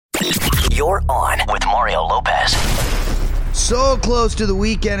You're on with Mario Lopez. So close to the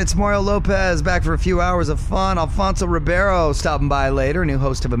weekend. It's Mario Lopez back for a few hours of fun. Alfonso Ribeiro stopping by later, new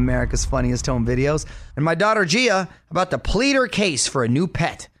host of America's Funniest Home Videos. And my daughter Gia about to plead her case for a new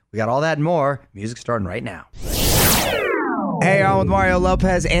pet. We got all that and more. Music starting right now. Hey, I'm with Mario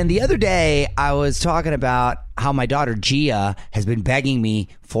Lopez. And the other day, I was talking about how my daughter Gia has been begging me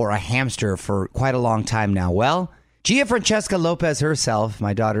for a hamster for quite a long time now. Well, Gia Francesca Lopez herself,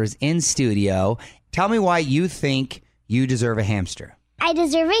 my daughter, is in studio. Tell me why you think you deserve a hamster. I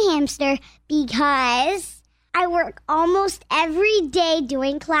deserve a hamster because I work almost every day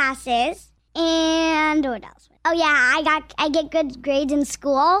doing classes. And what else? Oh yeah, I get good grades in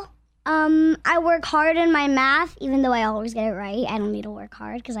school. I work hard in my math, even though I always get it right. I don't need to work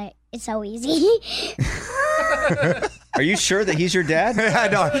hard because it's so easy. Are you sure that he's your dad? I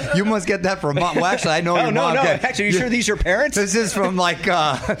know. You must get that from mom. Well, actually, I know your mom. No. Actually, are you sure these are your parents? This is from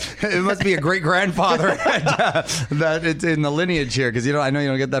it must be a great-grandfather that it's in the lineage here, because I know you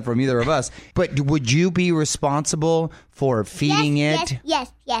don't get that from either of us. But would you be responsible for feeding it?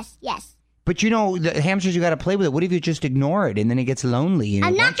 Yes. But the hamsters, you got to play with it. What if you just ignore it and then it gets lonely? And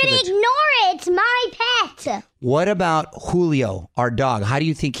I'm not going to ignore it. It's my pet. What about Julio, our dog? How do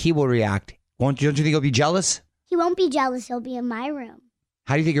you think he will react? Don't you think he'll be jealous? He won't be jealous. He'll be in my room.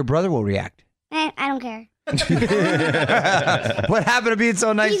 How do you think your brother will react? I don't care. What happened to being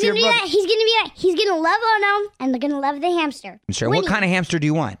so nice to your brother? He's going to love on him, and they're going to love the hamster. Sure. What kind of hamster do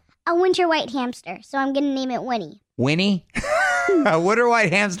you want? A winter white hamster. So I'm going to name it Winnie. Winnie? A winter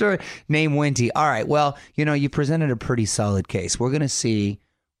white hamster named Winty. All right. Well, you presented a pretty solid case. We're going to see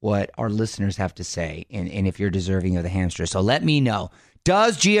what our listeners have to say and if you're deserving of the hamster. So let me know.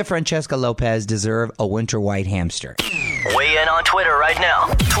 Does Gia Francesca Lopez deserve a winter white hamster? Weigh in on Twitter right now.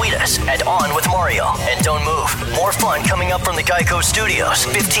 Tweet us at On With Mario. And don't move. More fun coming up from the Geico Studios.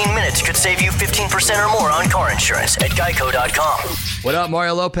 15 minutes could save you 15% or more on car insurance at geico.com. What up,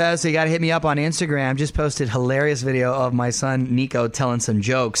 Mario Lopez? So you got to hit me up on Instagram. Just posted hilarious video of my son Nico telling some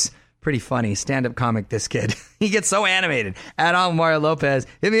jokes. Pretty funny. Stand-up comic, this kid. He gets so animated. At On Mario Lopez.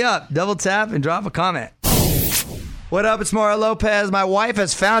 Hit me up. Double tap and drop a comment. What up? It's Mario Lopez. My wife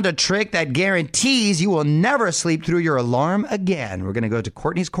has found a trick that guarantees you will never sleep through your alarm again. We're going to go to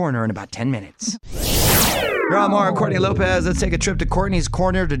Courtney's Corner in about 10 minutes. You're on Mario and Courtney Lopez. Let's take a trip to Courtney's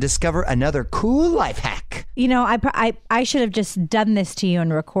Corner to discover another cool life hack. I should have just done this to you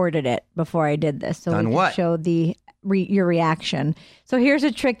and recorded it before I did this. So Done we what? could show your reaction. So here's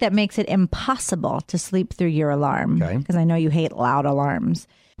a trick that makes it impossible to sleep through your alarm. Because I know you hate loud alarms.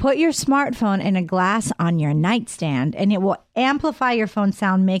 Put your smartphone in a glass on your nightstand, and it will amplify your phone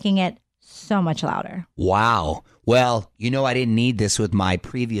sound, making it so much louder. Wow. Well, I didn't need this with my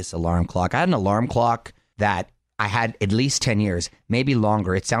previous alarm clock. I had an alarm clock that I had at least 10 years, maybe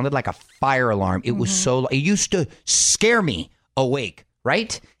longer. It sounded like a fire alarm. It was so, it used to scare me awake,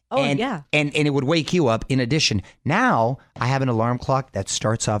 right? Yeah. And it would wake you up. In addition, now I have an alarm clock that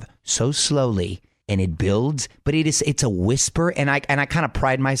starts off so slowly and it builds, but it's a whisper, and I kind of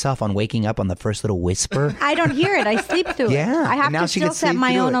pride myself on waking up on the first little whisper. I don't hear it. I sleep through it. Yeah. I have and now to she still can set sleep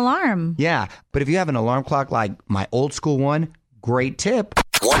my through own it. alarm. Yeah, but if you have an alarm clock like my old school one, great tip.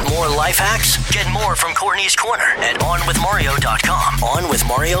 Want more life hacks? Get more from Courtney's Corner at OnWithMario.com. On with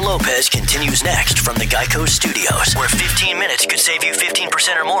Mario Lopez continues next from the Geico Studios, where 15 minutes could save you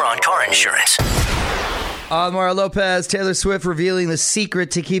 15% or more on car insurance. Mario Lopez, Taylor Swift revealing the secret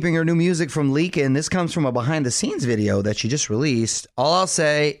to keeping her new music from leaking. This comes from a behind-the-scenes video that she just released. All I'll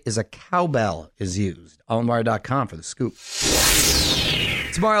say is a cowbell is used. OnMario.com for the scoop.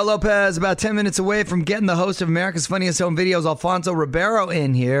 It's Mario Lopez, about 10 minutes away from getting the host of America's Funniest Home Videos, Alfonso Ribeiro,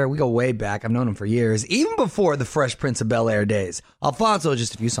 in here. We go way back. I've known him for years, even before the Fresh Prince of Bel-Air days. Alfonso,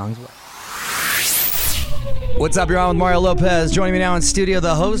 just a few songs away. What's up, you're on with Mario Lopez. Joining me now in studio,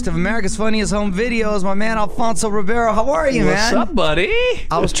 the host of America's Funniest Home Videos, my man Alfonso Ribeiro. How are you, man? What's up, buddy?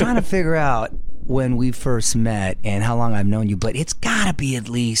 I was trying to figure out when we first met and how long I've known you, but it's got to be at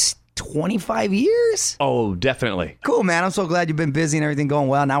least 25 years? Oh, definitely. Cool, man. I'm so glad you've been busy and everything going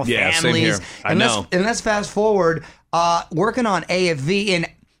well now with Yeah, families. same here. I know. And let's fast forward, working on AFV. And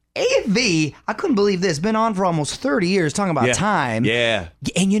AFV, I couldn't believe this, been on for almost 30 years, talking about time. Yeah.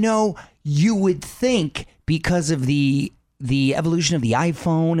 And you would think because of the evolution of the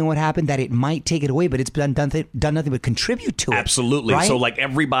iPhone and what happened that it might take it away, but it's done nothing but contribute to it. Absolutely. Right? So like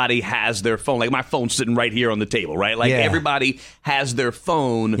everybody has their phone. Like my phone's sitting right here on the table, right? Like everybody has their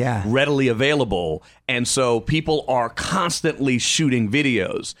phone readily available. And so people are constantly shooting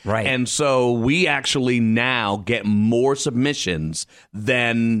videos. Right. And so we actually now get more submissions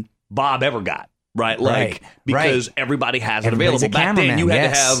than Bob ever got. right? Like, because everybody has it available. Back then, you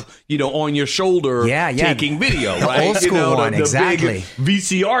had to have, on your shoulder taking video, the right? Old school one, exactly. Big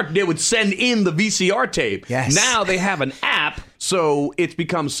VCR, they would send in the VCR tape. Yes. Now they have an app, so it's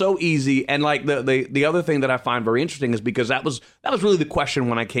become so easy. And like the other thing that I find very interesting is because that was really the question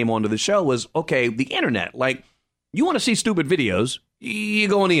when I came onto the show was, okay, the internet, like, you want to see stupid videos, you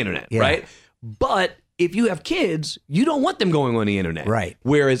go on the internet, right? But if you have kids, you don't want them going on the internet. Right.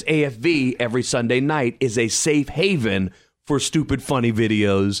 Whereas AFV every Sunday night is a safe haven for stupid, funny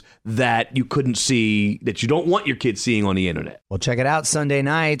videos that you couldn't see, that you don't want your kids seeing on the internet. Well, check it out Sunday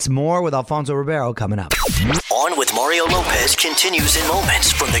nights. More with Alfonso Ribeiro coming up. On with Mario Lopez continues in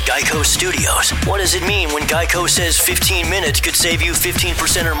moments from the Geico Studios. What does it mean when Geico says 15 minutes could save you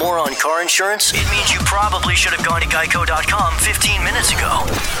 15% or more on car insurance? It means you probably should have gone to geico.com 15 minutes ago.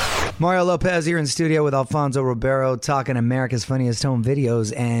 Mario Lopez here in studio with Alfonso Ribeiro talking America's Funniest Home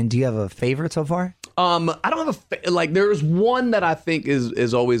Videos. And do you have a favorite so far? I don't have there's one that I think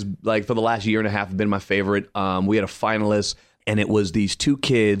is always, like, for the last year and a half been my favorite. We had a finalist, and it was these two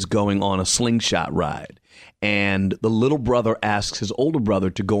kids going on a slingshot ride. And the little brother asks his older brother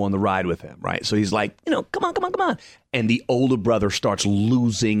to go on the ride with him, right? So he's like, come on. And the older brother starts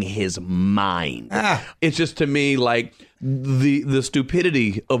losing his mind. It's just, to me, like, the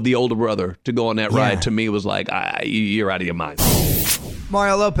stupidity of the older brother to go on that ride, to me, was like, you're out of your mind.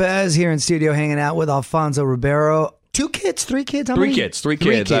 Mario Lopez here in studio hanging out with Alfonso Ribeiro. 2 kids, 3 kids? How many? Three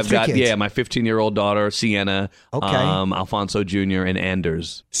kids. I've got, my 15-year-old daughter, Sienna, Alfonso Jr., and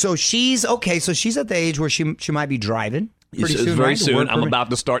Anders. So she's at the age where she might be driving pretty soon, very right? soon. I'm about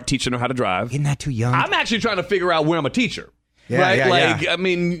to start teaching her how to drive. Isn't that too young? I'm actually trying to figure out where I'm a teacher. I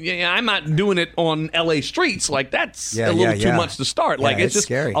mean, I'm not doing it on LA streets. Like, that's a little too much to start. Like, it's just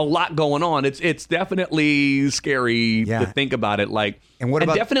scary. A lot going on. It's definitely scary to think about it. Like, and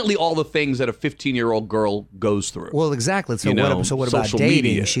definitely all the things that a 15-year-old girl goes through. Well, exactly. So what about dating?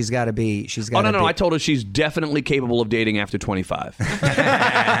 Media. She's got to be. No. I told her she's definitely capable of dating after 25.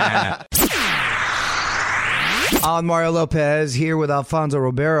 I'm Mario Lopez here with Alfonso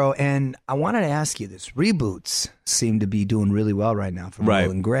Ribeiro, and I wanted to ask you this. Reboots seem to be doing really well right now, from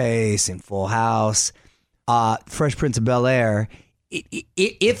Will and Grace and Full House, Fresh Prince of Bel-Air.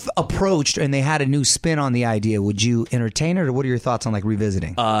 If approached and they had a new spin on the idea, would you entertain it, or what are your thoughts on, like,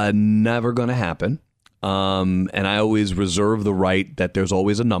 revisiting? Never going to happen. And I always reserve the right that there's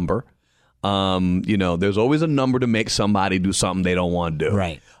always a number. There's always a number to make somebody do something they don't want to do.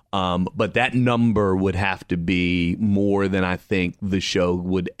 Right. But that number would have to be more than I think the show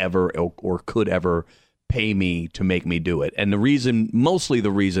would ever or could ever pay me to make me do it. And mostly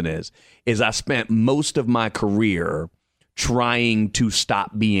the reason is I spent most of my career trying to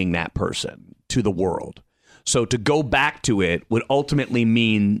stop being that person to the world. So to go back to it would ultimately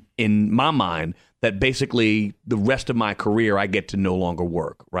mean, in my mind, that basically the rest of my career I get to no longer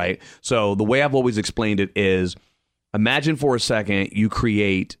work, right? So the way I've always explained it is, imagine for a second you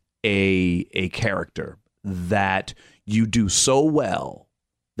create a character that you do so well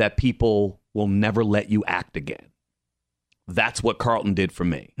that people will never let you act again. That's what Carlton did for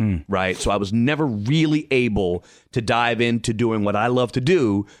me, right? So I was never really able to dive into doing what I love to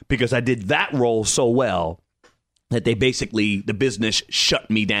do because I did that role so well that the business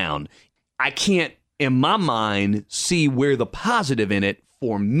shut me down. I can't, in my mind, see where the positive in it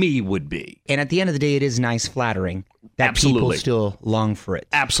for me would be. And at the end of the day, it is nice, flattering that people still long for it.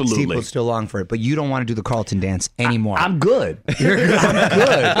 Absolutely. People still long for it, but you don't want to do the Carlton dance anymore. I'm good. You're good.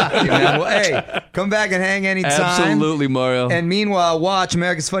 I'm good. Well, hey, come back and hang anytime. Absolutely, Mario. And meanwhile, watch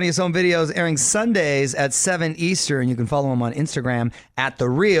America's Funniest Home Videos airing Sundays at 7 Eastern. You can follow him on Instagram at The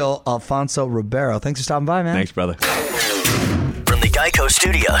Real Alfonso Ribeiro. Thanks for stopping by, man. Thanks, brother. From the Geico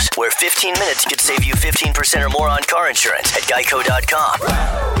Studios, where 15 minutes could save you 15% or more on car insurance at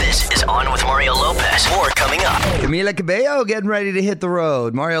geico.com. This is On with Mario Lopez. More coming up. Camila Cabello getting ready to hit the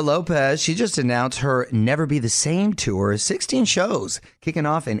road. Mario Lopez, she just announced her Never Be the Same tour. 16 shows kicking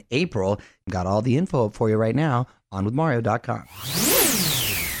off in April. Got all the info up for you right now. OnWithMario.com.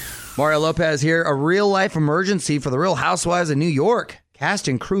 Mario Lopez here. A real-life emergency for the Real Housewives of New York. Cast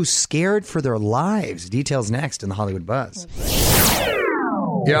and crew scared for their lives. Details next in the Hollywood Buzz.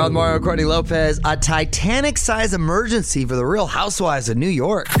 You're on Mario Courtney Lopez. A Titanic-size emergency for the Real Housewives of New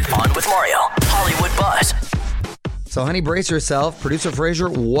York. On with Mario, Hollywood Buzz. So, honey, brace yourself. Producer Frazier,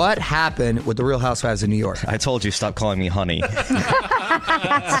 what happened with the Real Housewives of New York? I told you, stop calling me honey.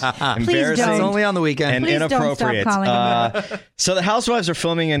 Embarrassing. It's only on the weekend. And Please inappropriate. Don't stop calling him. So the Housewives are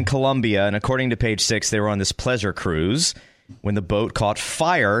filming in Colombia, and according to Page 6, they were on this pleasure cruise when the boat caught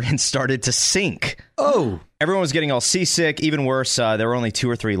fire and started to sink. Oh. Everyone was getting all seasick. Even worse, there were only 2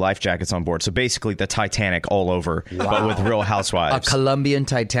 or 3 life jackets on board. So basically the Titanic all over, but with Real Housewives. A Colombian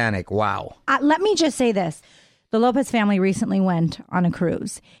Titanic. Wow. Let me just say this. The Lopez family recently went on a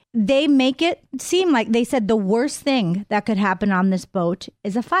cruise. They make it seem like they said the worst thing that could happen on this boat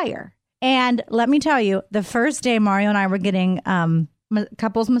is a fire. And let me tell you, the first day Mario and I were getting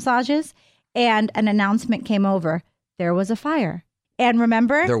couples massages and an announcement came over. There was a fire. And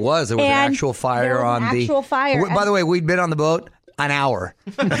remember? There was an actual fire on the... actual fire. By the way, we'd been on the boat an hour,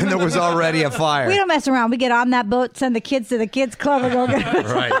 and there was already a fire. We don't mess around. We get on that boat, send the kids to the kids club, and go get it.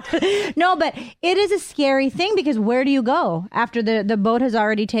 Right. No, but it is a scary thing because where do you go after the boat has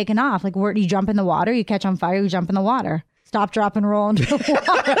already taken off? Like, where do you jump in the water? You catch on fire, you jump in the water. Stop, drop, and roll into the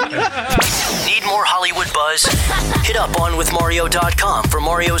water. Need more Hollywood buzz? Hit up OnWithMario.com for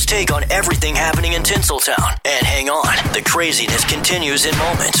Mario's take on everything happening in Tinseltown. And hang on, the craziness continues in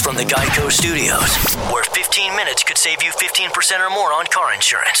moments from the Geico Studios, where 15 minutes could save you 15% or more on car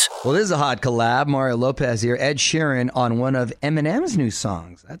insurance. Well, this is a hot collab. Mario Lopez here. Ed Sheeran on one of Eminem's new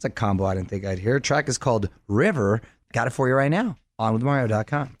songs. That's a combo I didn't think I'd hear. The track is called River. Got it for you right now.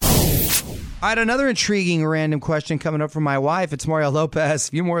 OnWithMario.com. All right, another intriguing random question coming up from my wife. It's Mario Lopez.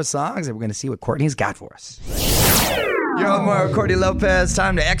 A few more songs, and we're going to see what Courtney's got for us. You're on Mario, Courtney Lopez.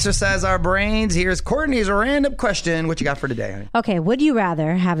 Time to exercise our brains. Here's Courtney's random question. What you got for today, honey? Okay, would you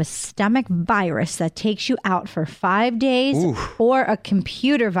rather have a stomach virus that takes you out for 5 days or a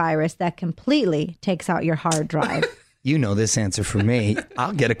computer virus that completely takes out your hard drive? You know this answer for me.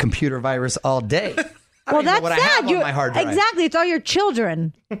 I'll get a computer virus all day. Well, that's what sad. I have on my hard drive. Exactly. It's all your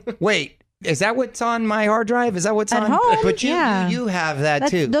children. Wait. Is that what's on my hard drive? Is that what's at on home? But you have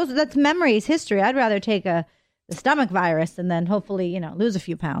that too. That's memories, history. I'd rather take the stomach virus and then hopefully, lose a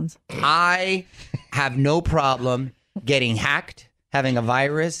few pounds. I have no problem getting hacked, having a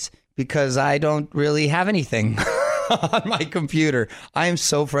virus, because I don't really have anything on my computer. I am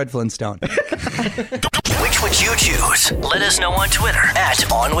so Fred Flintstone. Which would you choose? Let us know on Twitter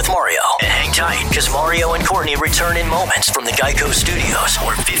 @OnWithMario. And hang tight, because Mario and Courtney return in moments from the Geico Studios,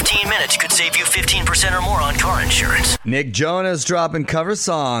 where 15 minutes could save you 15% or more on car insurance. Nick Jonas dropping cover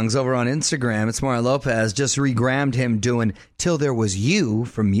songs over on Instagram. It's Mario Lopez. Just regrammed him doing Till There Was You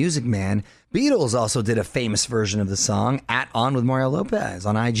from Music Man. Beatles also did a famous version of the song @OnWithMarioLopez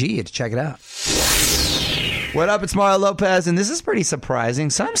on IG. To check it out. What up? It's Mario Lopez, and this is pretty surprising.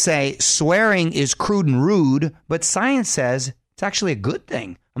 Some say swearing is crude and rude, but science says it's actually a good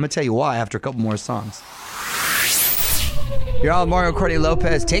thing. I'm going to tell you why after a couple more songs. You're all Mario Courtney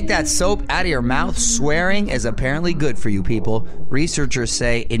Lopez. Take that soap out of your mouth. Swearing is apparently good for you people. Researchers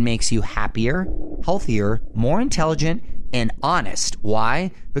say it makes you happier, healthier, more intelligent, and honest.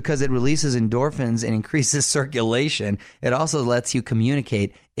 Why? Because it releases endorphins and increases circulation. It also lets you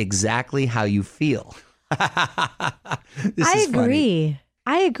communicate exactly how you feel. I agree.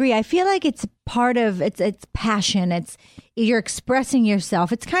 I feel like it's part of it's passion. You're expressing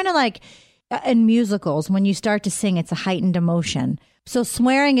yourself. It's kind of like in musicals when you start to sing, it's a heightened emotion. So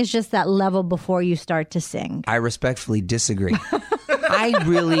swearing is just that level before you start to sing. I respectfully disagree. I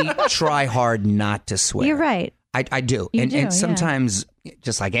really try hard not to swear. You're right. I do. You and do, and sometimes,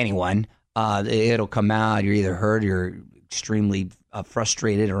 just like anyone, it'll come out. You're either hurt, you're extremely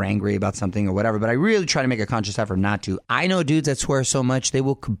frustrated or angry about something or whatever. But I really try to make a conscious effort not to. I know dudes that swear so much they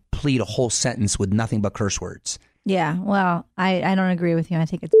will complete a whole sentence with nothing but curse words. Yeah, well, I don't agree with you. I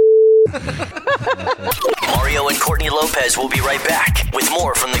think it's... Mario and Courtney Lopez will be right back with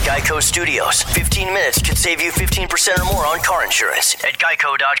more from the Geico Studios. 15 minutes could save you 15% or more on car insurance at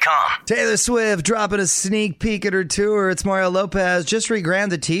Geico.com. Taylor Swift dropping a sneak peek at her tour. It's Mario Lopez. Just regrammed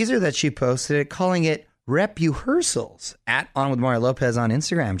the teaser that she posted it, calling it Repuhersals @OnWithMarioLopez on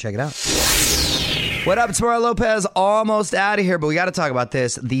Instagram. Check it out. What up? It's Mario Lopez. Almost out of here, but we got to talk about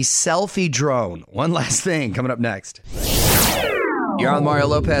this. The selfie drone. One last thing coming up next. You're on Mario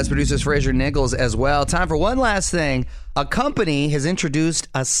Lopez, producers Fraser Nichols as well. Time for one last thing. A company has introduced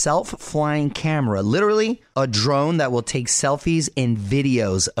a self-flying camera, literally a drone that will take selfies and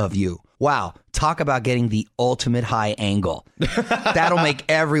videos of you. Wow, talk about getting the ultimate high angle. That'll make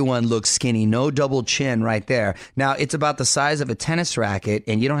everyone look skinny. No double chin right there. Now, it's about the size of a tennis racket,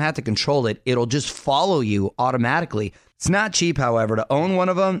 and you don't have to control it. It'll just follow you automatically. It's not cheap, however. To own one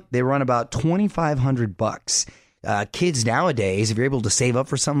of them, they run about $2,500. Kids nowadays, if you're able to save up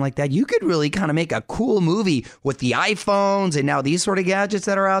for something like that, you could really kind of make a cool movie with the iPhones and now these sort of gadgets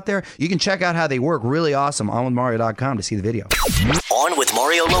that are out there. You can check out how they work. Really awesome. OnWithMario.com to see the video. On with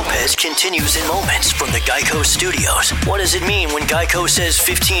Mario Lopez continues in moments from the Geico Studios. What does it mean when Geico says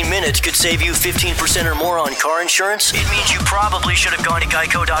 15 minutes could save you 15% or more on car insurance? It means you probably should have gone to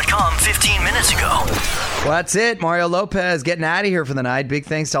geico.com 15 minutes ago. Well, that's it. Mario Lopez getting out of here for the night. Big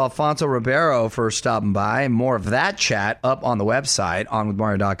thanks to Alfonso Ribeiro for stopping by. And more of that chat up on the website,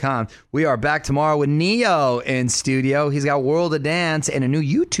 onwithmario.com. We are back tomorrow with Neo in studio. He's got World of Dance and a new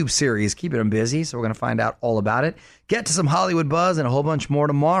YouTube series keeping him busy, so we're going to find out all about it. Get to some Hollywood buzz and a whole bunch more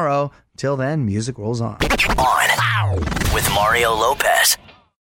tomorrow. Till then, music rolls on. On with Mario Lopez.